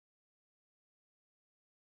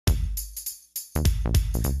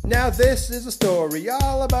Now this is a story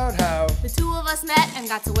all about how the two of us met and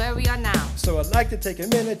got to where we are now. So I'd like to take a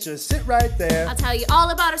minute, just sit right there. I'll tell you all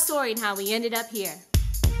about our story and how we ended up here.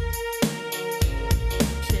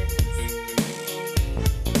 Cheers.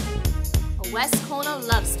 A West Kona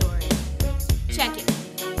love story. Check it.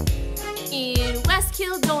 In West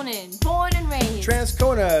Kildonan, born and raised.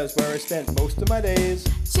 Transcona is where I spent most of my days.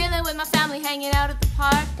 Chilling with my family, hanging out at the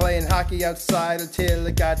park. Playing hockey outside until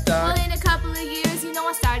it got dark. Well, in a couple of years, you know,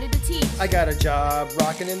 I started to teach. I got a job,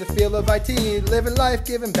 rocking in the field of IT. Living life,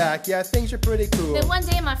 giving back, yeah, things are pretty cool. Then one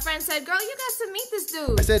day my friend said, "Girl, you got to meet this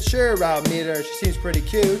dude." I said, sure, I'll meet her, she seems pretty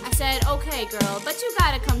cute. I said, "Okay, girl, but you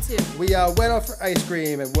gotta come too." We all went out for ice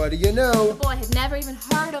cream, and what do you know? The boy had never even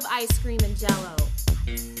heard of ice cream and Jell-O.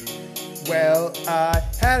 Well, I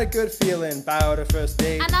had a good feeling about our first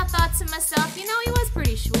date. And I thought to myself, you know, he was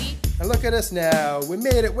pretty sweet. And look at us now, we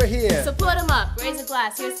made it, we're here. So put him up, raise a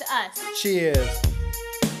glass, here's to us. Cheers.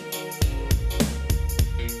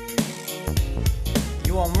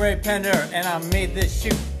 You are Murray Pender, and I made this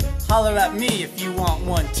shoot. Holler at me if you want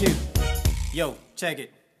one too. Yo, check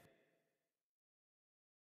it.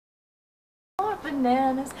 More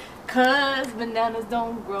bananas, 'cause bananas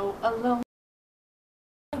don't grow alone.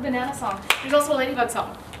 Banana song. There's also a Ladybug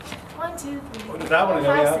song. 1, 2, 3, 4,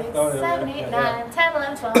 5, 6, 7, 8, 9, 10,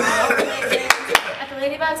 11, 12. At the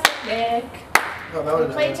Ladybug's picnic.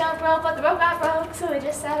 We played jump rope, but the rope got broke, so we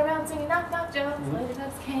just sat around singing knock knock jokes.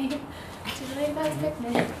 Ladybugs came to the Ladybug's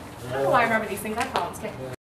picnic. I don't know why I remember these things. I call them.